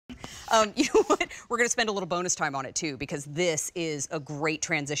You know what? We're going to spend a little bonus time on it too, because this is a great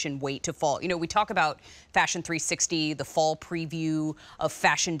transition weight to fall. You know, we talk about Fashion 360, the fall preview of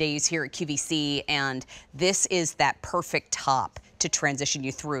Fashion Days here at QVC, and this is that perfect top to transition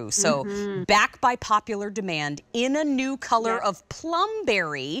you through. So back by popular demand in a new color of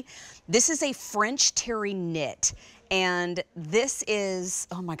plumberry. This is a French terry knit. And this is,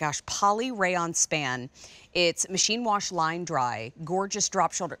 oh my gosh, poly rayon span. It's machine wash, line dry, gorgeous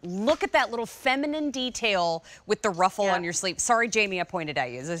drop shoulder. Look at that little feminine detail with the ruffle on your sleeve. Sorry, Jamie, I pointed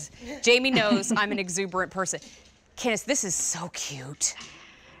at you. Jamie knows I'm an exuberant person. Candace, this is so cute.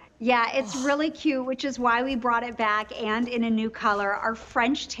 Yeah, it's really cute, which is why we brought it back and in a new color. Our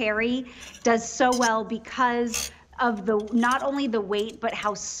French terry does so well because of the not only the weight, but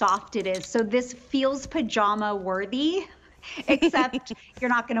how soft it is. So this feels pajama worthy, except you're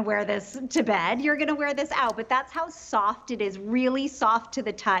not going to wear this to bed. You're going to wear this out, but that's how soft it is, really soft to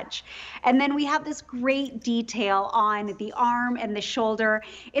the touch. And then we have this great detail on the arm and the shoulder.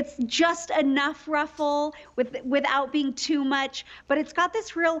 It's just enough ruffle without being too much, but it's got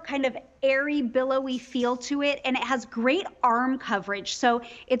this real kind of airy, billowy feel to it, and it has great arm coverage. So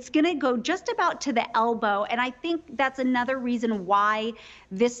it's going to go just about to the elbow, and I think that's another reason why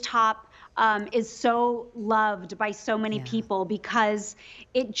this top is so loved by so many people, because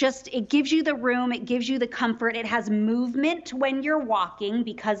it gives you the room, it gives you the comfort, it has movement when you're walking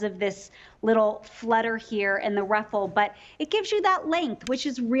because of this little flutter here and the ruffle, but it gives you that length, which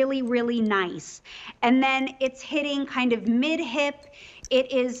is really, really nice. And then it's hitting kind of mid-hip.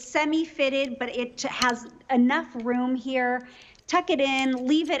 It is semi-fitted, but it has enough room here. Tuck it in,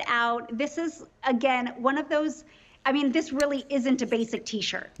 leave it out. This is, again, one of those, I mean, this really isn't a basic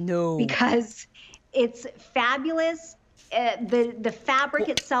t-shirt. No. Because it's fabulous. The fabric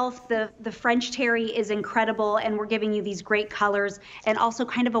itself, the French terry is incredible, and we're giving you these great colors and also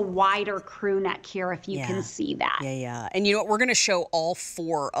kind of a wider crew neck here, if you can see that. Yeah. And you know what? We're going to show all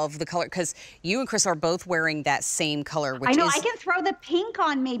four of the color, because you and Chris are both wearing that same color, which I know. I can throw the pink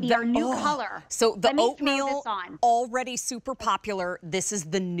on, maybe our new color. So the oatmeal, already super popular. This is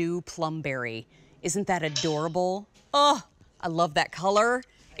the new plumberry. Isn't that adorable? Oh, I love that color.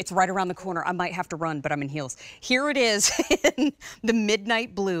 It's right around the corner. I might have to run, but I'm in heels. Here it is in the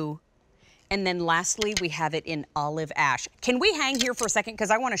midnight blue. And then lastly, we have it in olive ash. Can we hang here for a second? Because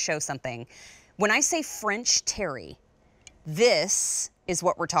I want to show something. When I say French terry, this is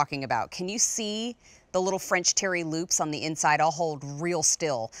what we're talking about. Can you see the little French terry loops on the inside? I'll hold real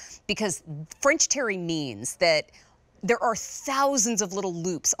still, because French terry means that there are thousands of little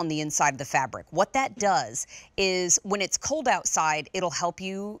loops on the inside of the fabric. What that does is when it's cold outside, it'll help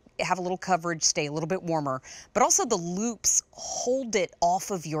you have a little coverage, stay a little bit warmer, but also the loops hold it off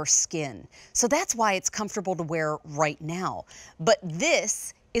of your skin. So that's why it's comfortable to wear right now. But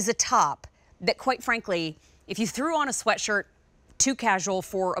this is a top that, quite frankly, if you threw on a sweatshirt, too casual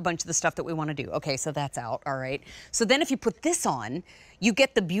for a bunch of the stuff that we want to do. Okay, so that's out, all right. So then if you put this on, you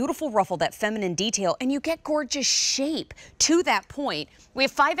get the beautiful ruffle, that feminine detail, and you get gorgeous shape. To that point, we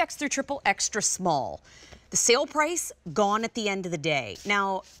have 5X through triple extra small. The sale price, gone at the end of the day.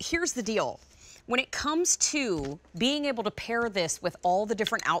 Now, here's the deal. When it comes to being able to pair this with all the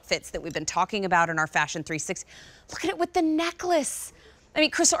different outfits that we've been talking about in our Fashion 360, look at it with the necklace. I mean,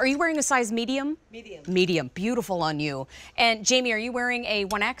 Crystal, are you wearing a size medium? Medium. Medium. Beautiful on you. And Jamie, are you wearing a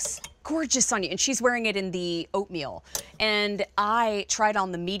 1X? Gorgeous on you. And she's wearing it in the oatmeal. And I tried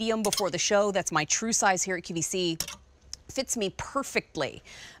on the medium before the show. That's my true size here at QVC. Fits me perfectly.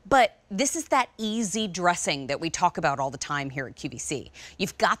 But this is that easy dressing that we talk about all the time here at QVC.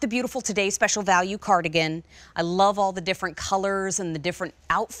 You've got the beautiful Today Special Value cardigan. I love all the different colors and the different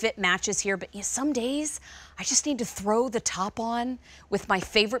outfit matches here, but some days I just need to throw the top on with my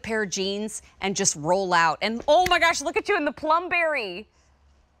favorite pair of jeans and just roll out. And oh my gosh, look at you in the plumberry.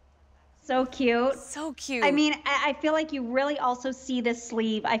 So cute. So cute. I mean, I feel like you really also see the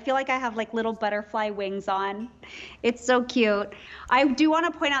sleeve. I feel like I have like little butterfly wings on. It's so cute. I do want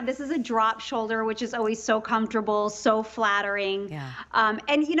to point out this is a drop shoulder, which is always so comfortable, so flattering. Yeah.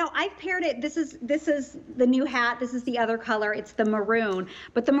 And you know, I've paired it. This is the new hat. This is the other color. It's the maroon.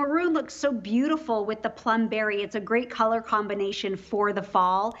 But the maroon looks so beautiful with the plumberry. It's a great color combination for the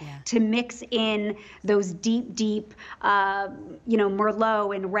fall to mix in those deep, you know,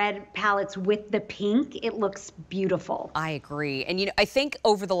 Merlot and red palette palettes with the pink, it looks beautiful. I agree. And, you know, I think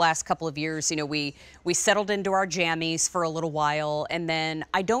over the last couple of years, you know, we settled into our jammies for a little while, and then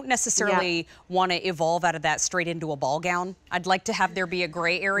I don't necessarily want to evolve out of that straight into a ball gown. I'd like to have there be a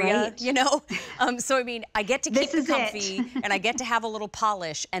gray area, you know? So, I mean, I get to keep it comfy, and I get to have a little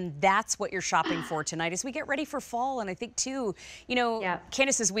polish, and that's what you're shopping for tonight as we get ready for fall. And I think, too, you know,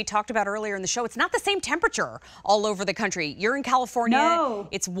 Candace, as we talked about earlier in the show, it's not the same temperature all over the country. You're in California. No.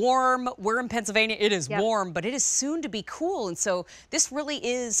 It's warm. We're in Pennsylvania. It is warm, but it is soon to be cool. And so this really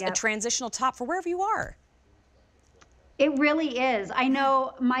is a transitional top for wherever you are. It really is. I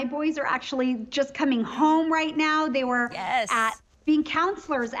know my boys are actually just coming home right now. They were being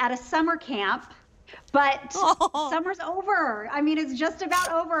counselors at a summer camp. But summer's over. I mean, it's just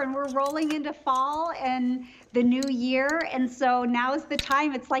about over, and we're rolling into fall and the new year. And so now is the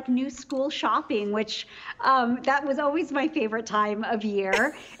time. It's like new school shopping, which that was always my favorite time of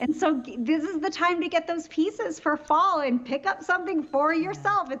year. And so this is the time to get those pieces for fall and pick up something for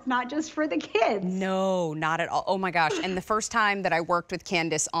yourself. It's not just for the kids. No, not at all. Oh my gosh. And the first time that I worked with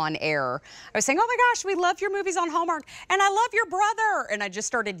Candace on air, I was saying, oh my gosh, we love your movies on Hallmark, and I love your brother. And I just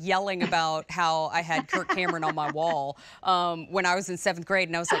started yelling about how I had Kirk Cameron on my wall when I was in 7th grade.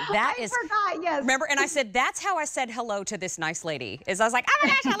 And I was like, that is, I forgot, yes. Remember? And I said, that's how I said hello to this nice lady, is I was like, oh my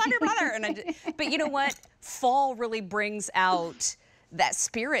gosh, I love your brother. And but you know what? Fall really brings out that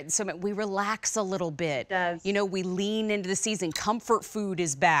spirit. So we relax a little bit. It does. You know, we lean into the season. Comfort food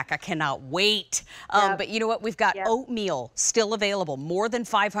is back. I cannot wait. But you know what? We've got oatmeal still available. More than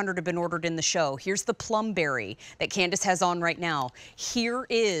 500 have been ordered in the show. Here's the plumberry that Candace has on right now. Here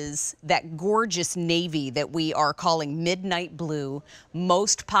is that gorgeous navy that we are calling midnight blue,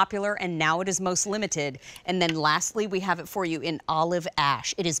 most popular, and now it is most limited. And then lastly, we have it for you in olive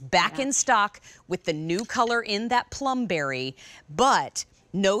ash. It is back in stock with the new color in that plumberry, but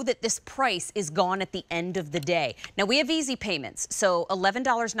know that this price is gone at the end of the day. Now, we have easy payments, so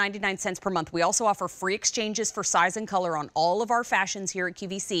 $11.99 per month. We also offer free exchanges for size and color on all of our fashions here at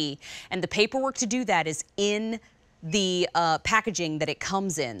QVC, and the paperwork to do that is in the packaging that it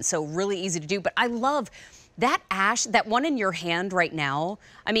comes in, so really easy to do. But I love that ash, that one in your hand right now.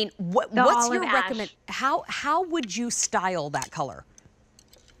 I mean, what's your recommend? How would you style that color?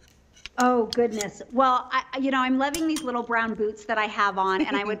 Oh, goodness. Well, you know, I'm loving these little brown boots that I have on,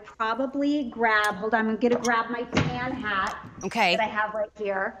 and I would probably grab, hold on, I'm going to grab my tan hat that I have right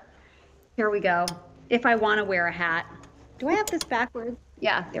here. Here we go. If I want to wear a hat. Do I have this backwards?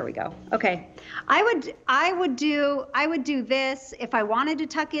 Yeah, there we go. Okay. I would do this. If I wanted to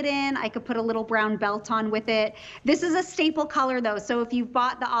tuck it in, I could put a little brown belt on with it. This is a staple color though. So if you've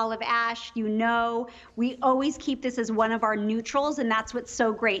bought the olive ash, you know, we always keep this as one of our neutrals, and that's what's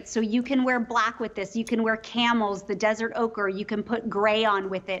so great. So you can wear black with this. You can wear camels, the desert ochre. You can put gray on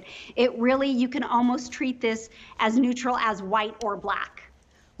with it. It really, you can almost treat this as neutral as white or black.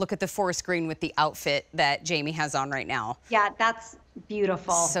 Look at the forest green with the outfit that Jamie has on right now. Yeah, that's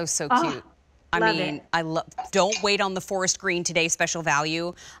beautiful. So cute. I mean, I love, don't wait on the forest green today, special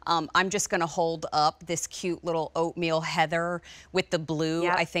value. I'm just gonna hold up this cute little oatmeal heather with the blue,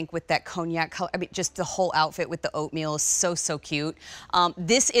 I think with that cognac color. I mean, just the whole outfit with the oatmeal is so cute.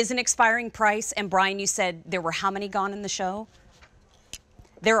 This is an expiring price, and Brian, you said there were how many gone in the show?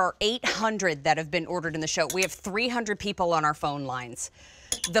 There are 800 that have been ordered in the show. We have 300 people on our phone lines.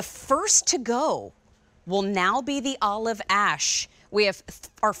 The first to go will now be the olive ash. We have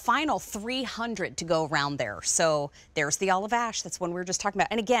our final 300 to go around there. So there's the olive ash. That's one we were just talking about.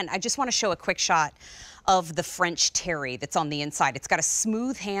 And again, I just want to show a quick shot of the French terry that's on the inside. It's got a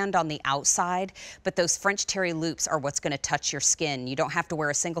smooth hand on the outside, but those French terry loops are what's going to touch your skin. You don't have to wear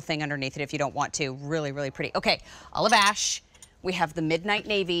a single thing underneath it if you don't want to. Really, really pretty. Okay, olive ash. We have the midnight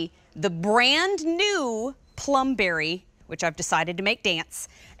navy, the brand new plumberry, which I've decided to make dance.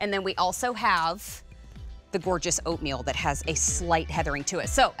 And then we also have the gorgeous oatmeal that has a slight heathering to it.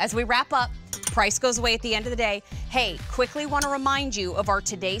 So as we wrap up, price goes away at the end of the day. Hey, quickly want to remind you of our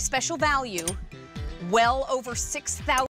today's special value, well over 6,000.